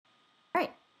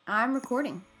I'm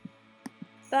recording.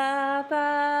 Ba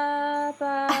ba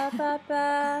ba ba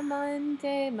ba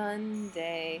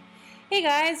Monday. Hey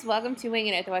guys, welcome to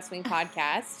Winging It at the West Wing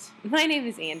podcast. My name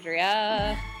is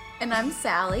Andrea. And I'm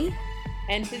Sally.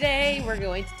 And today we're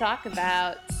going to talk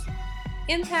about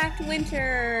Impact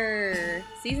Winter,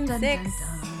 Season 6.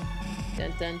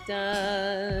 Dun, dun,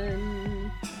 dun.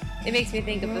 It makes me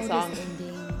think of the song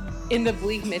In the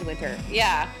Bleak Midwinter.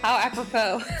 Yeah, how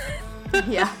apropos.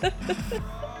 Yeah.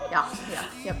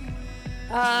 Yep.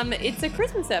 It's a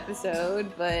Christmas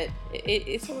episode, but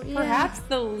it's perhaps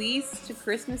the least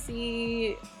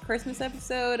Christmassy Christmas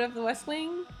episode of The West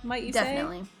Wing, might you say?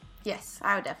 Definitely. Yes,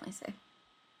 I would definitely say.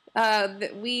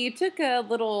 We took a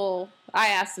little... I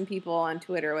asked some people on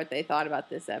Twitter what they thought about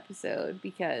this episode,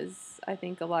 because I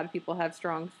think a lot of people have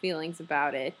strong feelings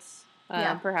about it.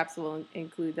 Perhaps we'll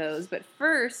include those. But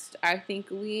first, I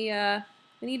think we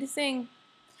need to sing.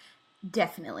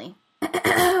 Definitely.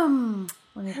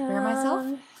 Let me prepare myself.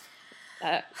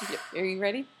 Are you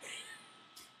ready?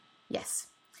 Yes.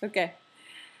 Okay.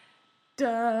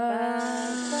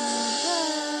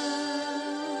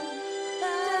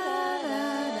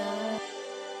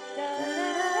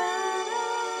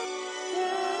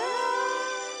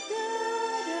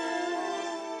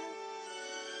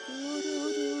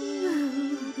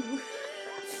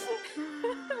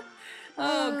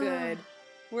 Oh, good.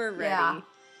 We're ready. Yeah,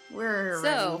 we're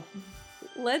ready.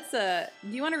 Let's, do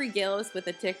you want to regale us with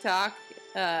a TikTok?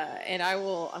 And I'm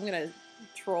going to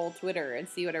troll Twitter and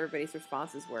see what everybody's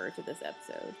responses were to this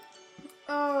episode.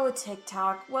 Oh,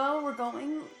 TikTok. Well, we're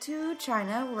going to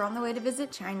China. We're on the way to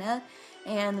visit China,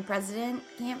 and the president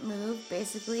can't move,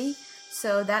 basically.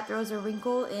 So that throws a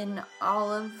wrinkle in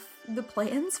all of the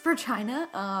plans for China,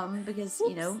 because,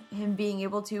 you know, him being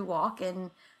able to walk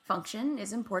and function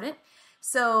is important.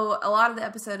 So a lot of the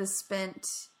episode is spent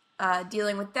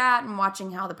dealing with that and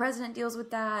watching how the president deals with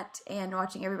that and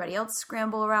watching everybody else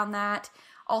scramble around that.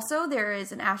 Also, there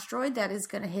is an asteroid that is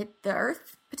going to hit the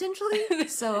Earth, potentially.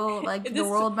 So, like, the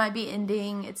world might be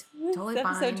ending. It's totally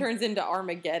fine. This episode turns into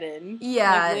Armageddon.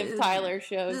 Yeah. Like Liv Tyler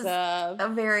shows up. A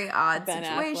very odd Ben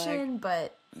situation, Affleck.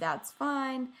 But that's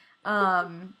fine.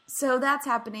 So that's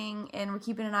happening, and we're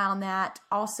keeping an eye on that.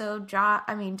 Also,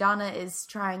 Donna is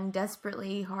trying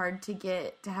desperately hard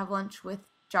to have lunch with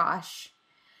Josh.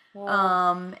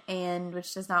 And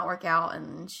which does not work out,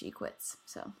 and she quits.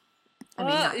 So,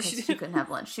 not because she couldn't have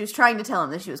lunch. She was trying to tell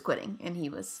him that she was quitting, and he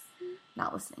was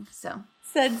not listening. So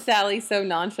said Sally so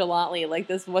nonchalantly, like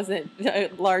this wasn't a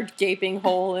large gaping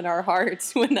hole in our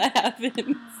hearts when that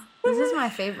happens. This is my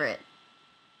favorite.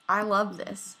 I love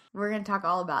this. We're gonna talk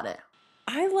all about it.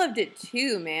 I loved it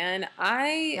too, man.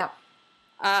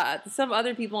 Some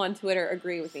other people on Twitter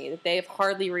agree with me that they've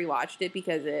hardly rewatched it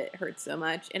because it hurts so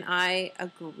much, and I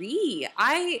agree.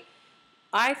 I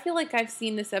feel like I've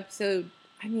seen this episode,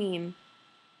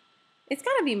 it's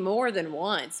got to be more than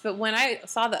once, but when I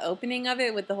saw the opening of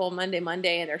it with the whole Monday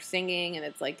and they're singing, and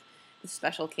it's like the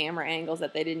special camera angles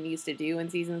that they didn't used to do in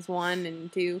seasons 1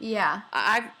 and 2. Yeah.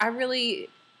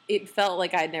 It felt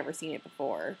like I'd never seen it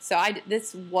before. So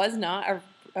this was not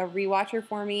a rewatcher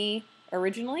for me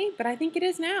originally, but I think it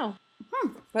is now.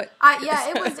 But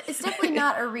it's definitely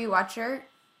not a rewatcher.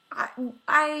 I don't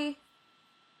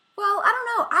know.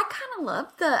 I kind of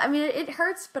love it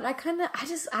hurts, but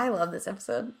I love this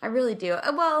episode. I really do.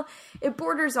 Well, it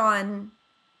borders on,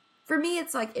 for me,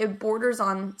 it's like it borders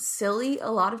on silly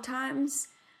a lot of times,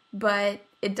 but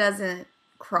it doesn't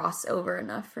cross over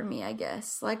enough for me, I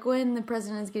guess. Like when the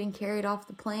president is getting carried off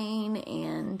the plane,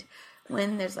 and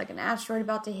when there's like an asteroid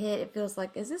about to hit, it feels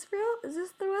like, is this real? Is this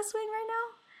the West Wing right now?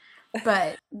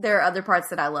 But there are other parts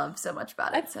that I love so much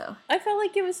about it. So I felt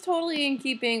like it was totally in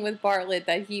keeping with Bartlett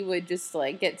that he would just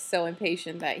like get so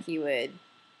impatient that he would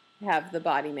have the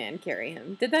body man carry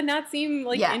him. Did that not seem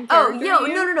like in character?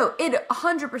 No. It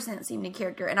 100% seemed in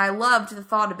character, and I loved the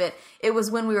thought of it. It was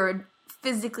when we were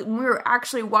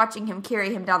actually watching him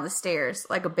carry him down the stairs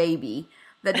like a baby,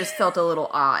 that just felt a little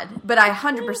odd. But I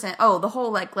 100%, the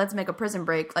whole like, let's make a prison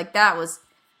break, like that was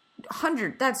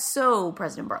 100, that's so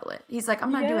President Bartlett. He's like,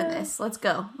 I'm not doing this, let's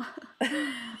go.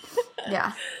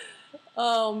 Yeah.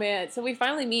 Oh man, so we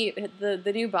finally meet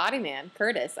the new body man,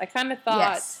 Curtis. I kind of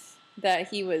thought that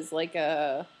he was like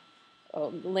a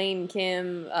Lane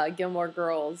Kim, Gilmore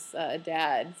Girls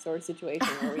dad sort of situation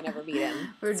where we never meet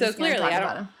him. So clearly I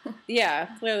don't.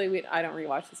 Clearly I don't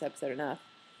rewatch this episode enough.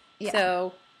 Yeah.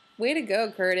 So way to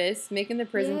go, Curtis, making the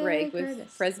prison break with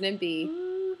Curtis. President B.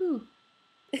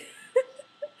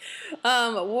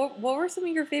 What were some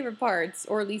of your favorite parts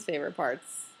or least favorite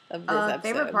parts of this episode?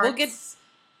 Favorite parts.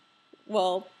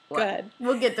 what? Go ahead.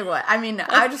 We'll get to what. I mean,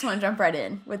 I just want to jump right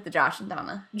in with the Josh and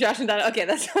Donna. Josh and Donna. Okay,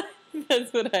 that's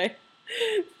what I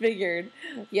figured.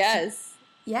 Yes.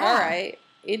 Yeah. All right.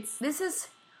 This is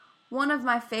one of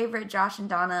my favorite Josh and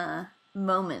Donna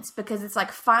moments because it's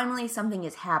like finally something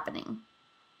is happening.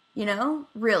 You know?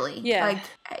 Really. Yeah. Like,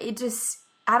 it just...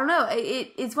 I don't know.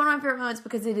 It's one of my favorite moments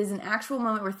because it is an actual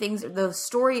moment where the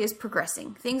story is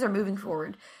progressing. Things are moving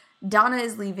forward. Donna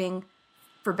is leaving,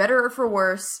 for better or for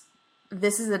worse.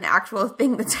 This is an actual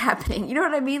thing that's happening. You know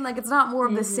what I mean? Like, it's not more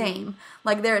of the same.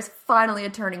 Like, there is finally a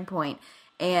turning point,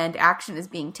 and action is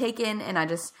being taken, and I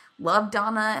just love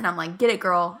Donna, and I'm like, get it,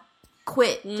 girl.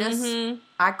 Quit.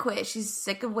 I quit. She's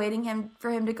sick of waiting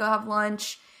for him to go have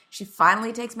lunch. She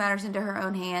finally takes matters into her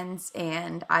own hands,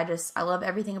 and I love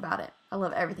everything about it. I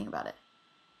love everything about it.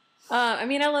 I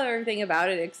mean, I love everything about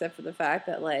it except for the fact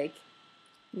that, like,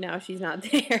 now she's not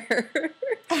there.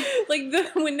 Like,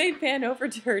 when they pan over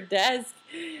to her desk,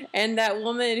 and that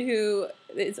woman who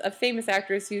is a famous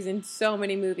actress who's in so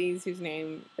many movies, whose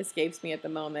name escapes me at the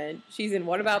moment. She's in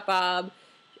What About Bob?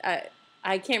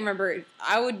 I can't remember.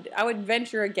 I would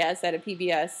venture a guess at a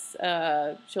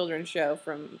PBS children's show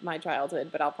from my childhood,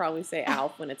 but I'll probably say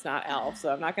Alf when it's not Alf,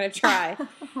 so I'm not going to try.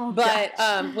 But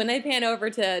when they pan over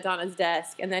to Donna's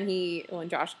desk, and then when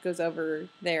Josh goes over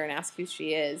there and asks who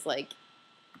she is, like,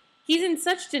 he's in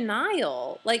such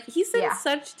denial. Like, he's in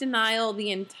such denial the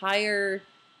entire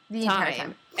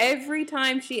time. Every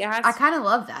time she asks... I kind of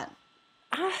love that.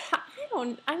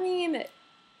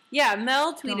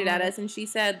 Mel tweeted at us, and she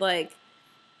said, like,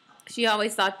 she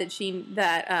always thought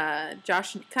that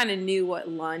Josh kind of knew what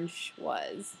lunch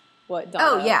was, what Donna.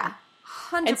 Oh yeah,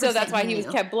 100%. And so that's why he was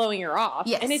kept blowing her off.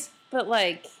 Yes, and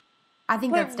I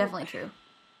think that's definitely true.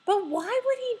 But why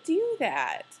would he do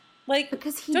that? Like,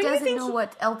 because he doesn't know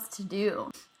what else to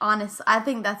do. Honestly, I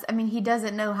think he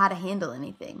doesn't know how to handle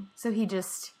anything, so he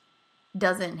just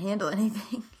doesn't handle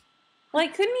anything.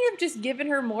 Like, couldn't he have just given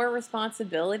her more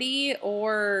responsibility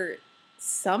or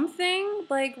something?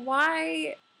 Like,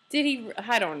 why? Did he?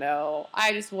 I don't know.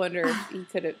 I just wonder if he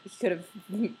could have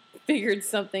figured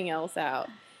something else out.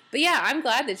 But yeah, I'm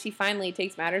glad that she finally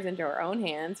takes matters into her own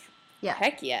hands. Yeah.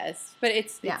 Heck yes. But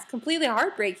it's completely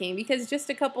heartbreaking because just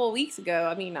a couple of weeks ago,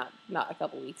 I mean, not a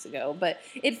couple of weeks ago, but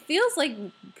it feels like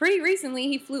pretty recently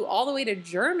he flew all the way to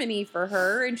Germany for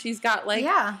her, and she's got like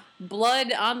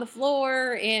blood on the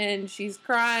floor, and she's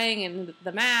crying, and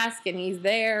the mask, and he's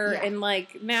there, and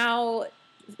like now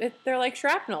they're like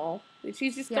shrapnel.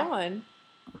 She's just gone.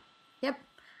 Yep.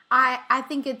 I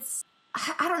think it's...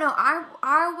 I don't know.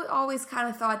 I always kind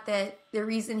of thought that the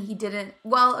reason he didn't...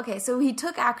 Well, okay, so he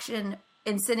took action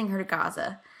in sending her to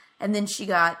Gaza, and then she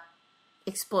got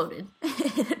exploded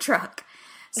in a truck.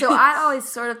 So I always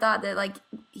sort of thought that, like,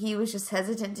 he was just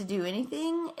hesitant to do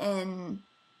anything, and,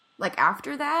 like,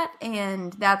 after that,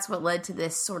 and that's what led to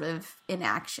this sort of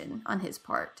inaction on his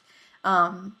part.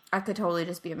 I could totally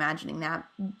just be imagining that,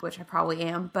 which I probably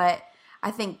am, but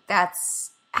I think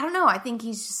that's... I don't know. I think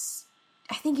he's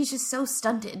just so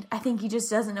stunted. I think he just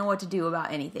doesn't know what to do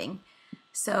about anything.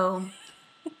 So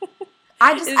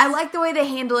I like the way they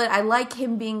handle it. I like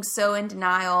him being so in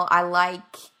denial. I like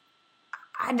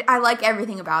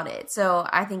everything about it. So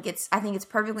I think it's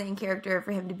perfectly in character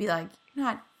for him to be like, you're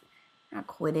not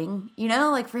quitting, you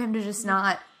know, like for him to just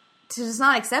not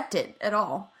accept it at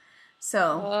all.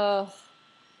 So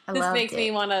this makes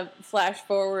me want to flash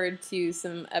forward to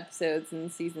some episodes in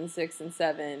season 6 and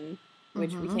 7,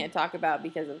 which we can't talk about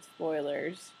because of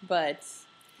spoilers, but...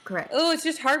 Correct. Oh, it's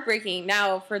just heartbreaking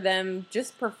now for them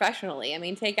just professionally. I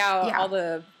mean, take out all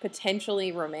the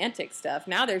potentially romantic stuff.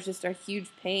 Now there's just a huge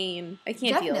pain. I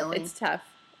can't deal. It's tough.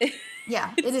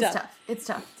 Yeah, it's tough. It's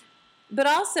tough. But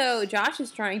also, Josh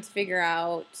is trying to figure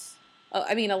out...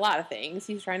 I mean, a lot of things.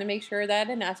 He's trying to make sure that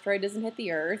an asteroid doesn't hit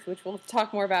the Earth, which we'll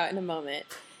talk more about in a moment.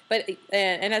 But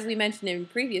and as we mentioned in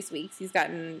previous weeks, he's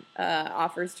gotten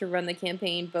offers to run the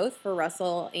campaign both for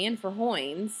Russell and for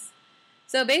Hoynes.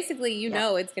 So basically, you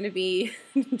know it's going to be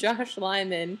Josh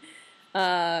Lyman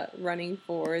running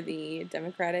for the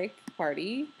Democratic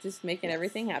Party, just making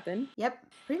everything happen. Yep.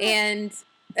 And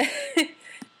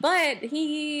but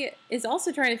he is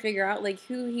also trying to figure out like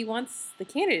who he wants the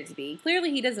candidate to be.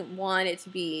 Clearly, he doesn't want it to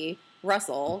be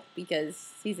Russell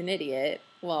because he's an idiot.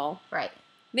 Well, right.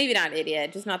 Maybe not an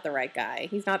idiot, just not the right guy.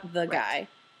 He's not the guy.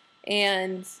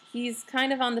 And he's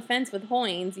kind of on the fence with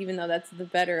Hoynes, even though that's the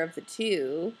better of the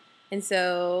two. And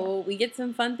so we get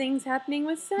some fun things happening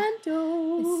with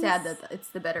Santos. It's sad that it's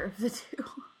the better of the two.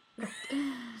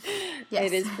 Yes.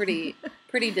 It is pretty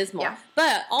dismal. Yeah.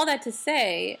 But all that to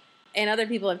say, and other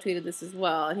people have tweeted this as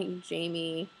well. I think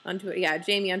Jamie on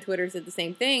Twitter said the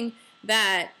same thing.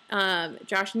 that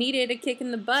Josh needed a kick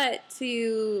in the butt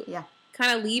to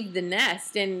kind of leave the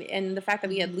nest. And the fact that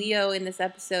we had Leo in this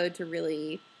episode to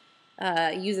really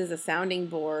use as a sounding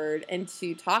board and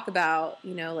to talk about,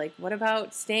 you know, like, what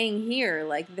about staying here?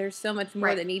 Like, there's so much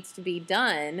more that needs to be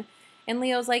done. And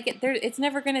Leo's like, it's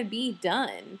never going to be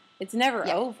done. It's never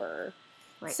over.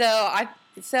 Right. So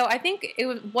I think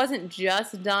it wasn't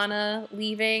just Donna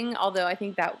leaving, although I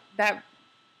think that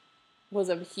was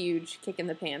a huge kick in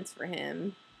the pants for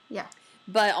him. Yeah.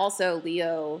 But also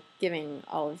Leo giving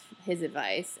all of his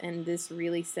advice, and this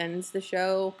really sends the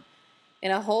show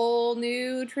in a whole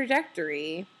new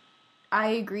trajectory. I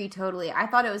agree totally. I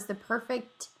thought it was the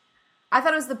perfect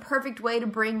way to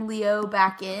bring Leo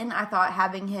back in. I thought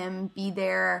having him be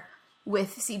there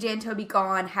with CJ and Toby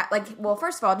gone,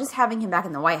 first of all, just having him back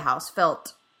in the White House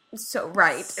felt so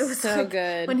right. It was so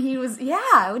good. When he was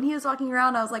walking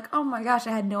around, I was like, oh my gosh,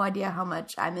 I had no idea how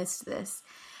much I missed this.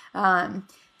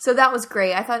 So that was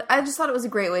great. I just thought it was a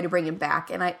great way to bring him back.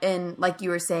 And like you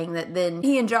were saying, that then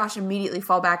he and Josh immediately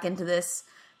fall back into this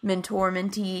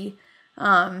mentor-mentee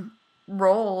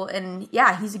role. And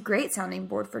yeah, he's a great sounding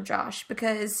board for Josh,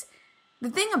 because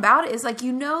the thing about it is, like,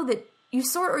 you know, that you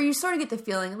sort of get the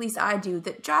feeling, at least I do,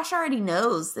 that Josh already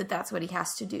knows that that's what he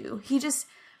has to do. He's just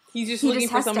looking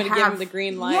for someone to give him the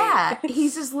green light. Yeah,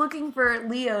 he's just looking for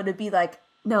Leo to be like,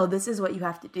 no, this is what you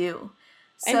have to do.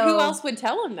 So, and who else would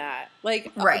tell him that?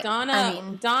 Like,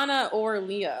 Donna or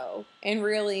Leo. And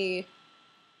really,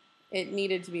 it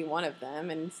needed to be one of them.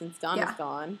 And since Donna's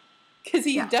gone, because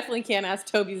he definitely can't ask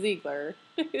Toby Ziegler.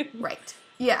 Right.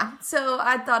 Yeah. So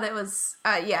I thought it was,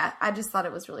 I just thought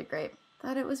it was really great.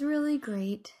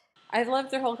 I loved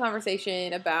their whole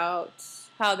conversation about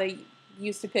how they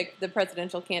used to pick the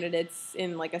presidential candidates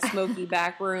in, like, a smoky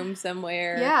back room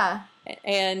somewhere. Yeah.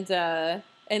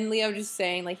 And Leo just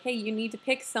saying, like, hey, you need to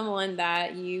pick someone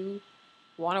that you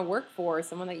want to work for,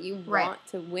 someone that you want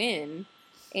to win.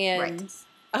 And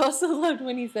I also loved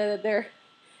when he said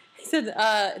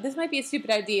that this might be a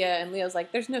stupid idea. And Leo's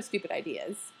like, there's no stupid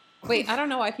ideas. Wait, I don't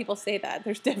know why people say that.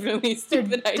 There's definitely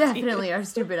stupid ideas. Definitely are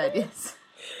stupid ideas.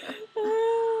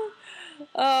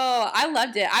 Oh, I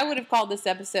loved it. I would have called this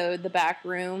episode The Back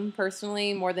Room,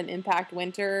 personally, more than Impact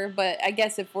Winter. But I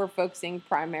guess if we're focusing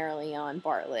primarily on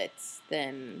Bartlett,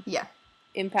 then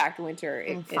Impact Winter,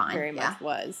 it very much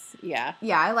was. Yeah.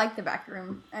 Yeah, I like the back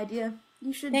room idea.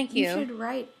 You should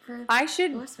write for I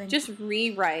should just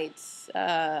rewrite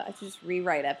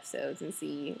episodes and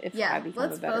see if I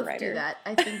become a better writer. Let's both do that.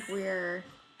 I think we're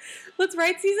let's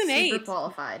write season 8. Super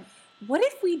qualified. What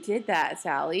if we did that,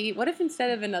 Sally? What if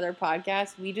instead of another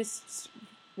podcast,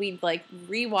 we'd like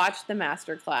rewatch the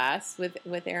masterclass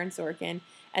with Aaron Sorkin,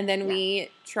 and then we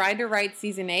tried to write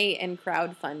season 8 and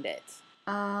crowdfund it?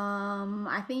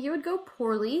 I think it would go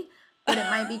poorly, but it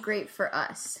might be great for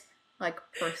us, like,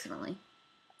 personally.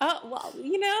 Well,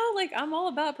 you know, like, I'm all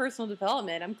about personal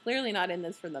development. I'm clearly not in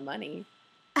this for the money.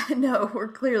 No, we're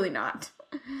clearly not.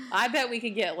 I bet we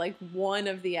could get, like, one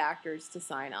of the actors to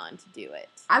sign on to do it.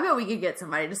 I bet we could get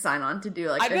somebody to sign on to do,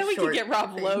 like, I bet we could get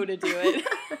Rob Lowe to do it.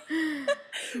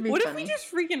 What funny. if we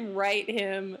just freaking write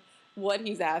him what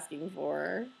he's asking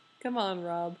for? Come on,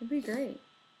 Rob. It'd be great.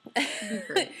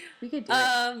 We could do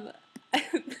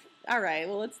it. All right,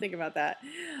 well, let's think about that.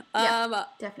 Yeah,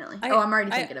 definitely. I'm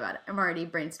already thinking about it. I'm already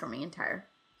brainstorming entire.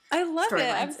 I love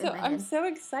it. I'm so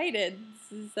excited.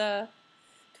 This is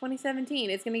 2017.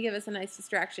 It's going to give us a nice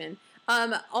distraction.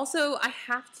 Also, I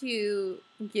have to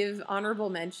give honorable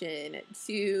mention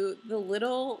to the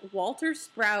little Walter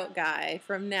Sprout guy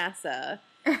from NASA,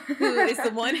 who is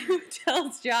the one who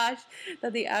tells Josh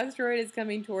that the asteroid is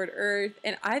coming toward Earth.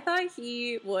 And I thought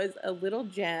he was a little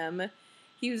gem.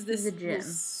 He was this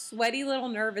sweaty little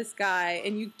nervous guy,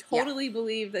 and you totally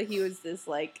believed that he was this,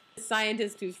 like,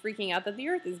 scientist who's freaking out that the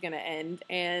Earth is going to end.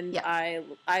 And I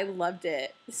loved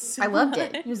it so loved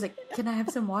it. He was like, can I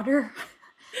have some water?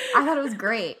 I thought it was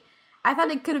great. I thought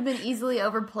it could have been easily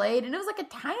overplayed, and it was, like, a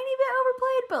tiny bit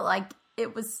overplayed, but, like,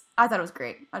 I thought it was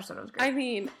great. I just thought it was great. I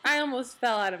mean, I almost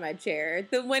fell out of my chair.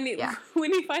 When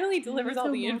he finally delivers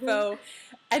all the info,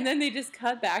 and then they just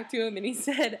cut back to him, and he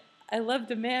said, I loved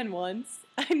a man once.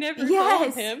 I never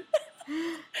told him.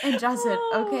 And Josh said,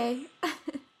 okay.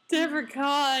 Deborah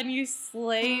Kahn, you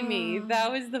slay me.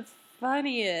 That was the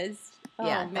funniest.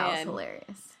 Yeah, man. That was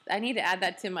hilarious. I need to add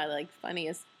that to my, like,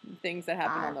 funniest things that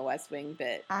happened on the West Wing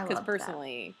bit. Because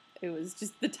personally, it was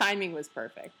just, the timing was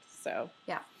perfect. So.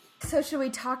 Yeah. So should we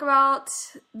talk about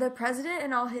the president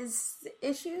and all his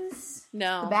issues?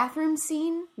 No. The bathroom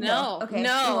scene? No. Okay.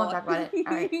 No. We won't talk about it.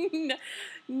 All right.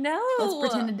 No. Let's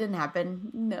pretend it didn't happen.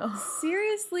 No.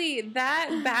 Seriously,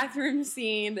 that bathroom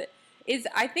scene is,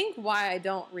 I think, why I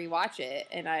don't rewatch it,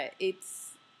 and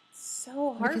it's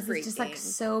so heartbreaking. Because it's just like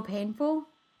so painful.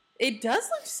 It does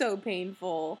look so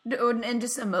painful, and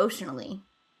just emotionally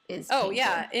is. Oh painful.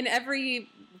 yeah, in every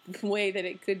way that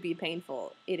it could be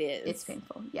painful, it is. It's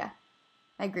painful. Yeah,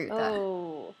 I agree with that.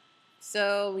 Oh,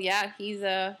 so yeah, he's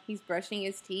brushing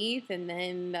his teeth, and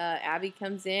then Abby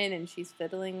comes in and she's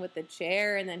fiddling with the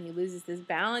chair, and then he loses his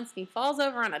balance and he falls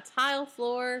over on a tile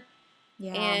floor.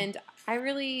 Yeah. And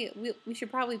we should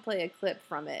probably play a clip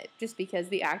from it, just because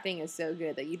the acting is so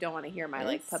good that you don't want to hear my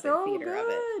puppet theater of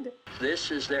it. This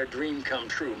is their dream come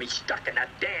true, me stuck in that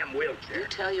damn wheelchair. You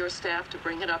tell your staff to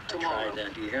bring it up tomorrow. I tried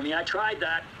that, do you hear me? I tried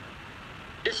that.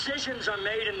 Decisions are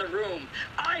made in the room.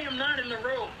 I am not in the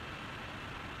room.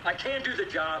 I can't do the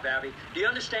job, Abby. Do you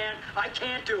understand? I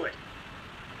can't do it.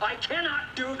 I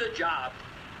cannot do the job.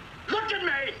 Look at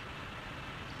me!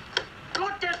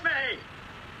 Look at me!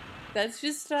 That's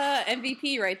just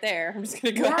MVP right there. I'm just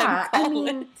gonna go ahead and call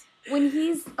it. When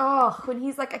he's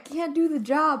like, I can't do the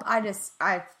job, I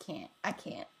can't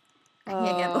get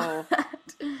that.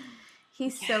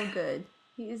 He's so good.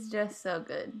 He is just so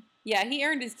good. Yeah, he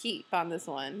earned his keep on this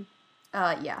one.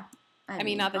 Yeah. I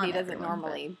mean, not that he doesn't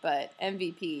normally, but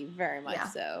MVP very much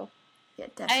so. Yeah,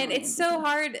 definitely. And it's so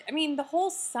hard. I mean, the whole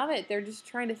summit, they're just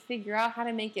trying to figure out how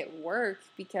to make it work,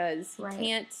 because you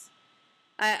can't.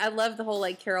 I love the whole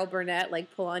Carol Burnett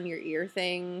pull on your ear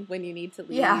thing when you need to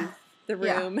leave the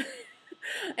room. Yeah.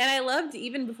 And I loved,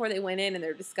 even before they went in and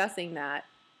they're discussing that,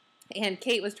 and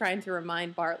Kate was trying to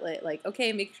remind Bartlett,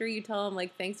 okay, make sure you tell him,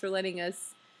 thanks for letting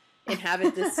us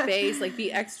inhabit this space,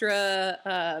 be extra,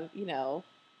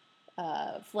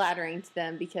 flattering to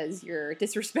them, because you're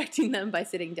disrespecting them by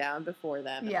sitting down before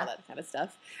them and all that kind of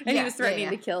stuff. And he was threatening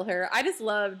to kill her. I just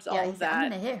loved all of that.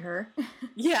 I'm gonna hit her.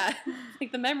 Yeah,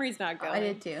 the memory's not going. I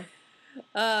did too.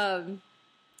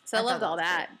 So I loved all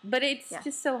that, but it's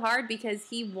just so hard because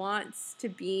he wants to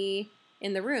be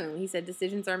in the room. He said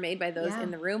decisions are made by those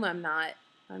in the room. I'm not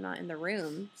in the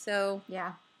room. So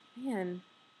man,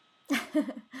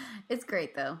 it's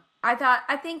great though. I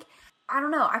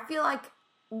don't know. I feel like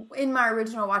in my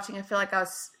original watching, I feel like I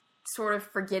was sort of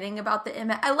forgetting about the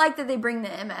MS. I like that they bring the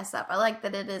MS up. I like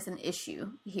that it is an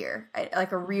issue here. It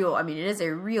is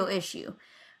a real issue.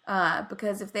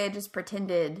 Because if they had just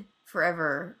pretended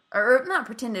forever, or not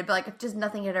pretended, but if just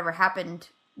nothing had ever happened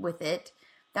with it,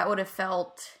 that would have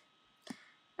felt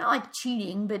not like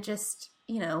cheating, but just,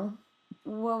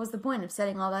 what was the point of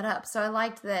setting all that up? So I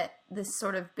liked that this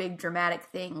sort of big dramatic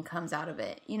thing comes out of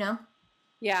it,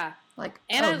 Yeah.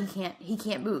 He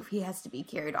can't move. He has to be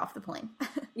carried off the plane.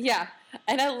 Yeah.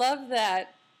 And I love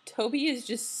that Toby is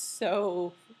just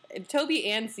so... Toby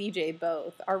and CJ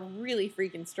both are really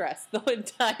freaking stressed the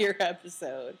entire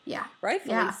episode. Yeah.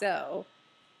 Rightfully so.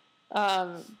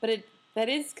 But that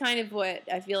is kind of what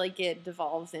I feel like it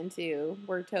devolves into,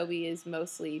 where Toby is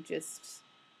mostly just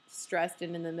stressed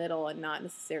and in the middle and not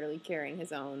necessarily carrying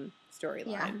his own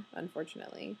storyline,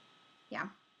 unfortunately. Yeah.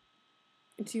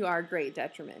 To our great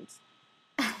detriment.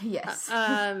 Yes.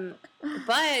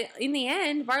 But in the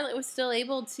end, Bartlett was still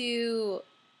able to...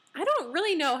 I don't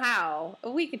really know how.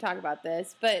 We could talk about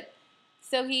this, but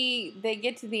so they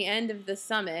get to the end of the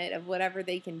summit of whatever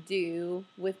they can do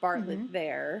with Bartlett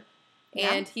there,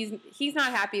 and he's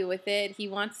not happy with it. He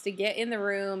wants to get in the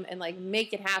room and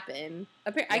make it happen.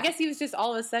 I guess he was just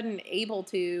all of a sudden able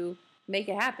to make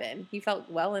it happen. He felt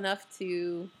well enough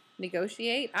to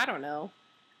negotiate. I don't know.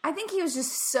 I think he was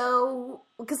just so,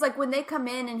 because when they come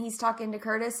in and he's talking to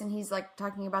Curtis and he's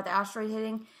talking about the asteroid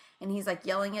hitting. And he's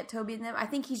yelling at Toby and them. I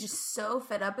think he's just so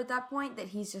fed up at that point that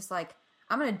he's just I'm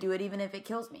going to do it even if it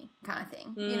kills me, kind of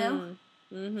thing, you know?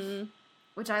 Mm-hmm.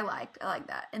 Which I liked. I like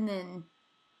that. And then,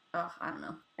 I don't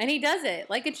know. And he does it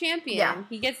like a champion. Yeah.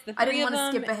 He gets the three of them. I didn't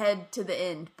want to skip ahead to the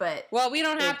end, but... Well, we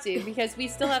don't have to, because we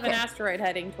still have an asteroid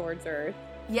heading towards Earth.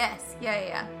 Yes.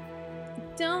 Yeah.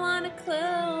 Don't want to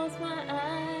close my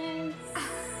eyes.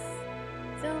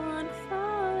 Don't want to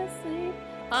fall asleep.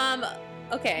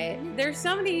 Okay, there's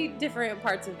so many different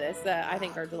parts of this that I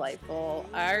think are delightful.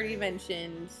 I already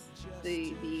mentioned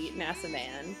the NASA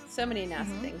man. So many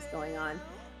NASA things going on.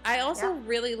 I also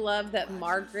really love that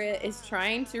Margaret is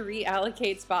trying to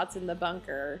reallocate spots in the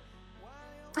bunker.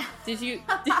 Did you?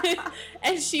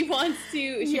 And she wants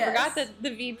to. She forgot the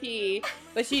VP,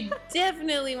 but she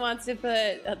definitely wants to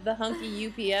put the hunky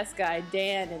UPS guy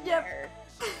Dan in there.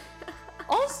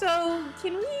 Also,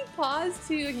 can we pause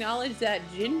to acknowledge that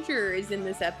Ginger is in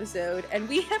this episode, and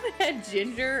we haven't had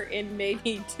Ginger in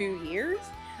maybe 2 years?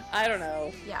 I don't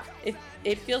know. Yeah.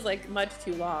 It feels like much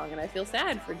too long, and I feel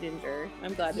sad for Ginger.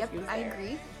 I'm glad that she was there.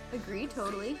 I agree,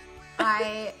 totally.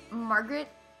 Margaret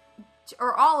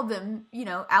or all of them,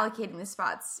 allocating the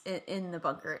spots in the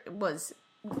bunker was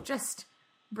just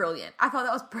brilliant. I thought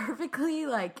that was perfectly,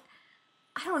 like,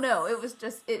 I don't know. It was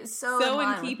so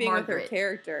in keeping with her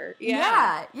character.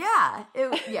 Yeah.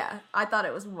 Yeah. I thought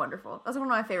it was wonderful. That's one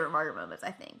of my favorite Margaret moments,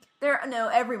 I think.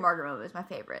 Every Margaret moment is my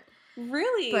favorite.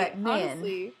 Really? But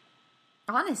man,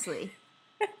 honestly.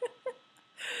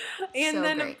 And so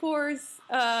then, great. of course,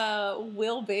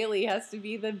 Will Bailey has to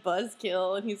be the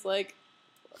buzzkill, and he's like,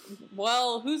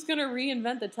 well, who's going to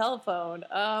reinvent the telephone?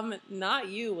 Not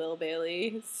you, Will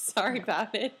Bailey. Sorry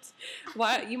about it.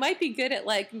 Why? You might be good at,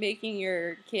 like, making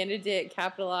your candidate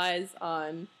capitalize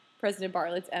on President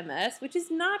Bartlett's MS, which is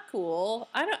not cool.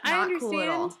 I understand. Cool at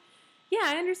all. Yeah,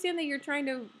 I understand that you're trying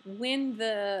to win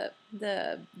the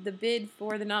bid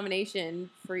for the nomination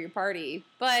for your party,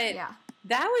 but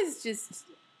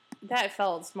that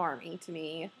felt smarmy to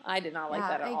me. I did not like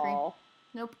that at all.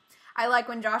 Nope. I like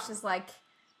when Josh is like,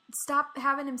 stop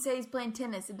having him say he's playing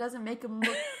tennis. It doesn't make him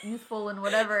look youthful and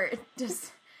whatever. It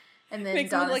just, and then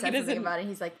Donna says something about it.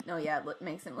 He's like, no, yeah, it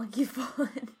makes him look youthful.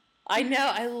 I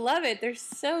know. I love it. They're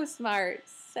so smart.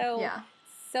 So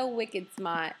wicked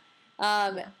smart.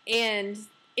 And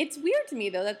it's weird to me,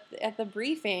 though, that at the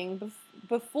briefing,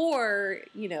 before,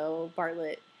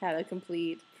 Bartlett had a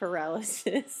complete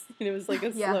paralysis, and it was like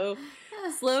a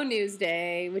slow news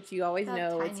day, which you always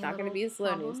know it's not going to be a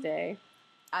slow news day.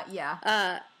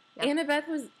 Annabeth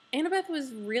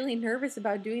was really nervous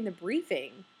about doing the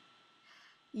briefing.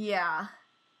 Yeah.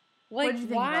 Like, what did you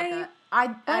think about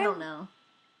that? I don't know.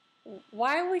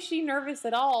 Why was she nervous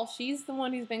at all? She's the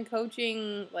one who's been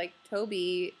coaching, like,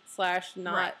 Toby /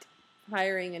 not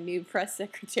hiring a new press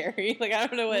secretary. Like, I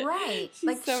don't know what. Right.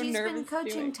 She's been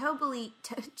coaching Toby.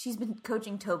 She's been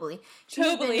coaching Toby.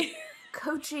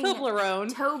 Coaching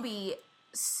Toblerone. Toby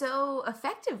so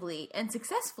effectively and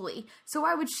successfully. So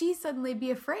why would she suddenly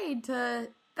be afraid to?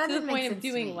 That to didn't the make point sense of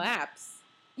doing to me. laps.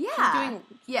 Yeah.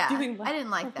 Doing laps. I didn't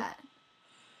like that.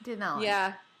 Did not like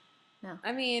Yeah. No.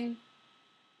 I mean,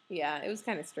 yeah, it was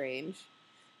kind of strange.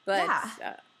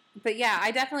 But yeah,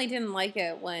 I definitely didn't like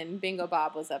it when Bingo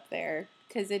Bob was up there,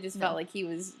 because it just felt like he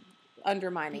was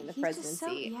undermining the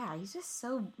presidency. He's just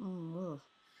so...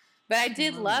 But I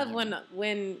did love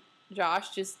when Josh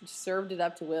just served it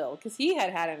up to Will, because he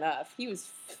had enough. He was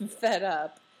fed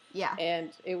up. Yeah.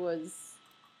 And it was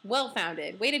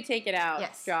well-founded. Way to take it out,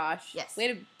 Josh. Yes. Way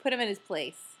to put him in his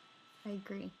place. I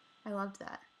agree. I loved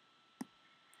that.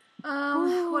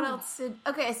 What else did...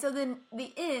 Okay, so then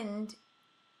the end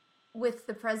with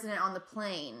the president on the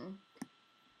plane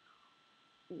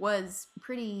was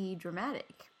pretty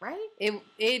dramatic, right?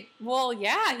 Well,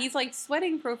 yeah, he's like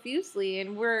sweating profusely,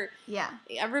 and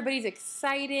everybody's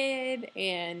excited,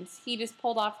 and he just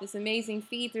pulled off this amazing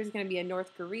feat. There's going to be a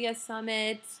North Korea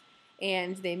summit,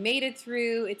 and they made it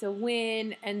through. It's a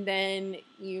win, and then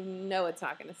it's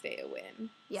not going to stay a win.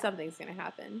 Yeah. Something's going to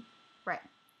happen. Right.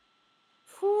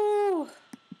 Whew.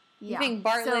 Yeah. You think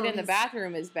Bartlett in the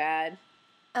bathroom is bad?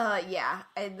 Yeah.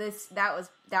 That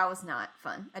was not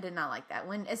fun. I did not like that.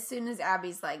 As soon as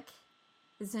Abby's like,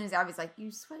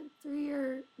 you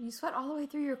sweat all the way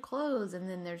through your clothes, and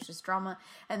then there's just drama,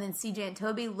 and then CJ and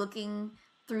Toby looking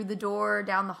through the door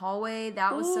down the hallway.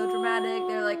 That was so dramatic.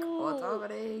 They're like, what's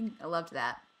happening? I loved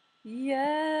that.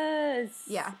 Yes.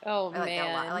 Yeah. Oh, I like that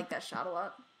a lot. I like that shot a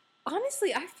lot.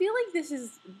 Honestly, I feel like this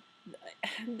is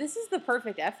the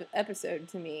perfect episode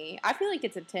to me. I feel like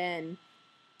it's a 10.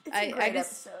 It's a great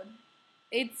episode.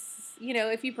 It's,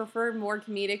 if you prefer more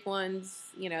comedic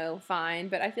ones, fine.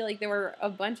 But I feel like there were a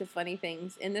bunch of funny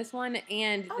things in this one,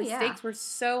 and the stakes were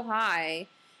so high.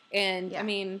 And, I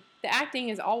mean, the acting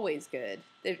is always good.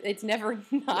 It's never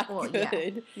not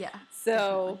good. Yeah.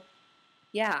 So,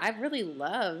 yeah, I really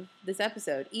love this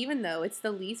episode, even though it's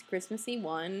the least Christmassy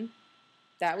one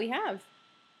that we have.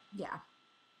 Yeah.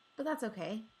 But that's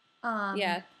okay.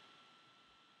 Yeah.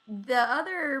 The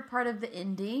other part of the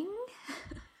ending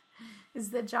is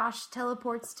that Josh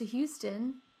teleports to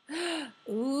Houston.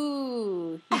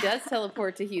 Ooh, he does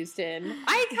teleport to Houston.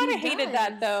 I kind of hated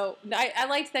that, though. I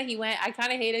liked that he went. I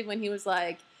kind of hated when he was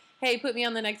like, hey, put me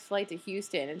on the next flight to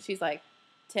Houston. And she's like,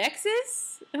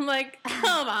 Texas? I'm like,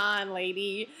 come on,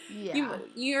 lady. Yeah.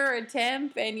 You're a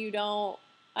temp and you don't,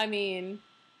 I mean,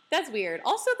 that's weird.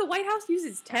 Also, the White House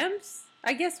uses temps,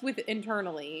 I guess,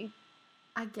 internally.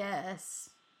 I guess.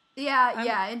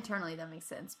 Yeah, internally that makes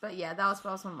sense. But yeah, that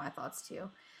was one of my thoughts too.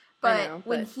 But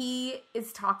when he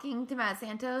is talking to Matt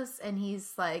Santos and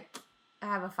he's like, I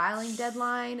have a filing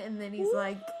deadline, and then he's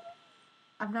like,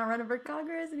 I'm not running for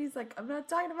Congress, and he's like, I'm not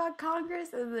talking about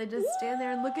Congress, and they just stand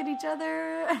there and look at each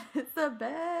other, and it's the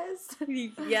best.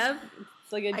 Yep.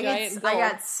 It's like a giant gulp. I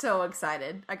got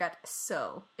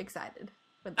so excited.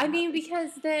 I mean,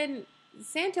 because then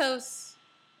Santos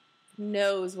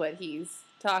knows what he's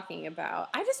talking about.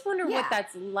 I just wonder what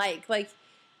that's like. Like,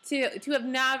 to have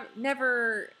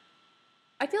never...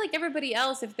 I feel like everybody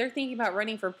else, if they're thinking about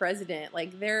running for president,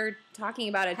 like, they're talking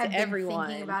about it to everyone.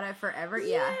 Thinking about it forever,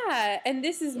 yeah. Yeah, and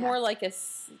this is more like a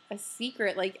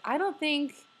secret. Like, I don't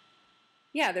think...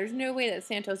 Yeah, there's no way that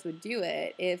Santos would do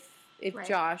it if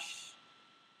Josh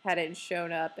hadn't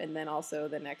shown up, and then also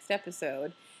the next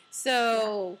episode.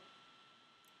 So,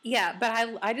 yeah,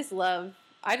 but I just love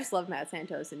Matt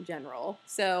Santos in general.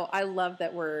 So I love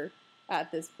that we're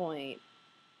at this point,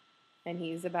 and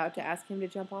he's about to ask him to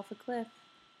jump off a cliff.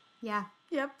 Yeah.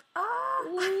 Yep.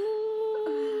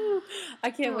 I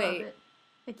can't wait.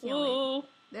 I can't wait.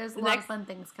 There's a lot of fun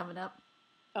things coming up.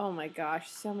 Oh my gosh,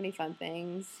 so many fun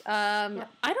things.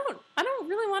 I don't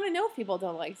really want to know if people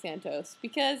don't like Santos,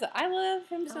 because I love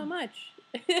him so much.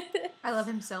 I love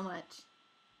him so much.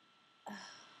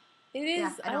 It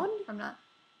is. Yeah, I'm not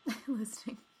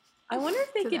listening. I wonder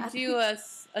if they could do a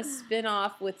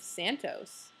spin-off with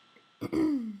Santos.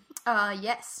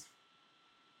 Yes.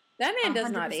 That man does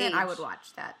not age. I would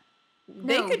watch that.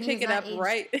 They could pick it up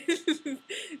right.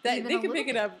 They could pick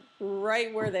it up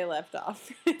right where they left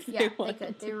off. Yeah, they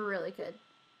could. They really could.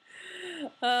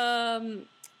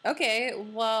 Okay.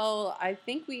 Well, I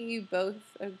think we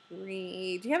both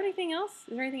agree. Do you have anything else?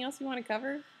 Is there anything else you want to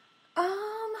cover?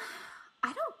 I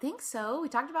don't think so. We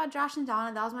talked about Josh and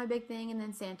Donna. That was my big thing, and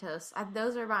then Santos.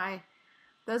 Those are my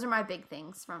big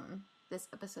things from this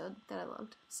episode that I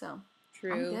loved. So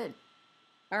true. I'm good.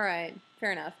 All right,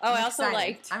 fair enough. Oh,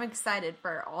 I'm excited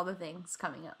for all the things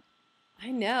coming up.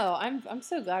 I know. I'm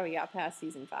so glad we got past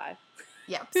season 5.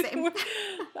 Yeah, same.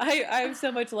 I have so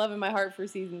much love in my heart for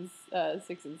seasons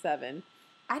 6 and 7.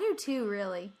 I do too,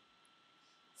 really.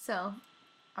 So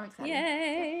I'm excited.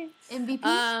 Yay! Yeah. MVP.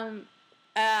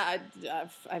 I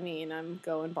mean, I'm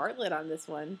going Bartlett on this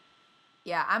one.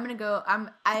 Yeah, I'm gonna go.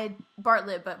 I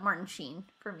Bartlett, but Martin Sheen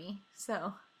for me.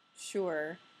 So.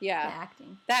 Sure. Yeah. The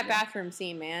acting. That bathroom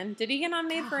scene, man. Did he get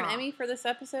nominated for an Emmy for this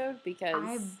episode? Because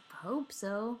I hope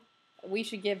so. We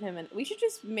should give him we should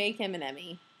just make him an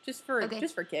Emmy. Just for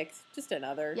kicks. Just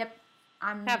another. Yep.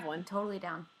 Have one. Totally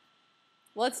down.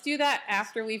 Let's do that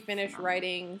after we finish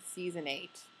writing season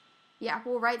 8. Yeah,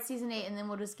 we'll write season 8 and then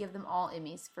we'll just give them all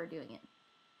Emmys for doing it.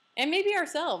 And maybe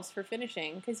ourselves for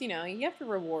finishing, because, you have to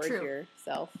reward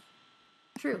yourself.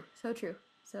 True. So true.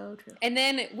 So true. And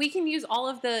then we can use all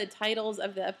of the titles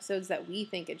of the episodes that we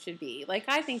think it should be. Like,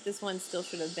 I think this one still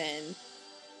should have been,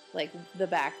 like, The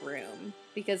Back Room,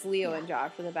 because Leo and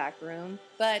Josh are the back room.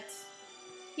 But,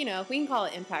 we can call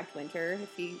it Impact Winter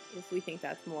if we think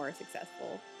that's more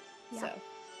successful. Yeah. So,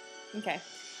 okay.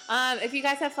 If you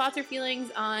guys have thoughts or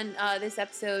feelings on this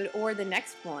episode or the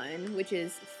next one, which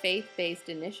is Faith-Based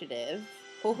Initiative,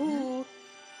 you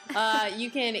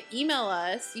can email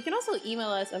us. You can also email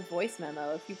us a voice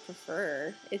memo if you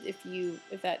prefer,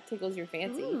 if that tickles your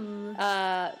fancy.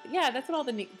 That's what all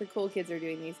the cool kids are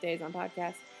doing these days on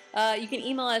podcasts. You can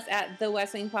email us at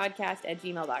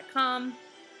thewestwingpodcast@gmail.com,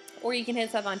 or you can hit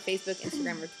us up on Facebook,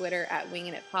 Instagram, or Twitter at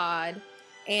WingingItPod.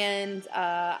 And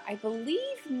I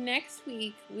believe next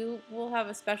week we'll have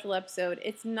a special episode.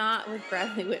 It's not with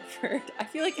Bradley Whitford. I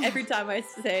feel like every time I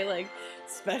say, like,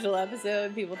 special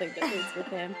episode, people think that it's with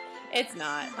him. It's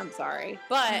not. I'm sorry.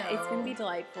 But it's going to be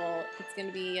delightful. It's going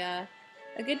to be a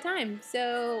good time.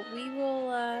 So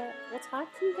we'll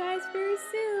talk to you guys very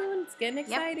soon. It's getting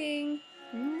exciting.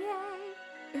 Yep.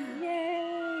 Yay.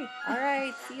 Yay. All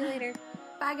right. See you later.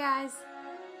 Bye, guys.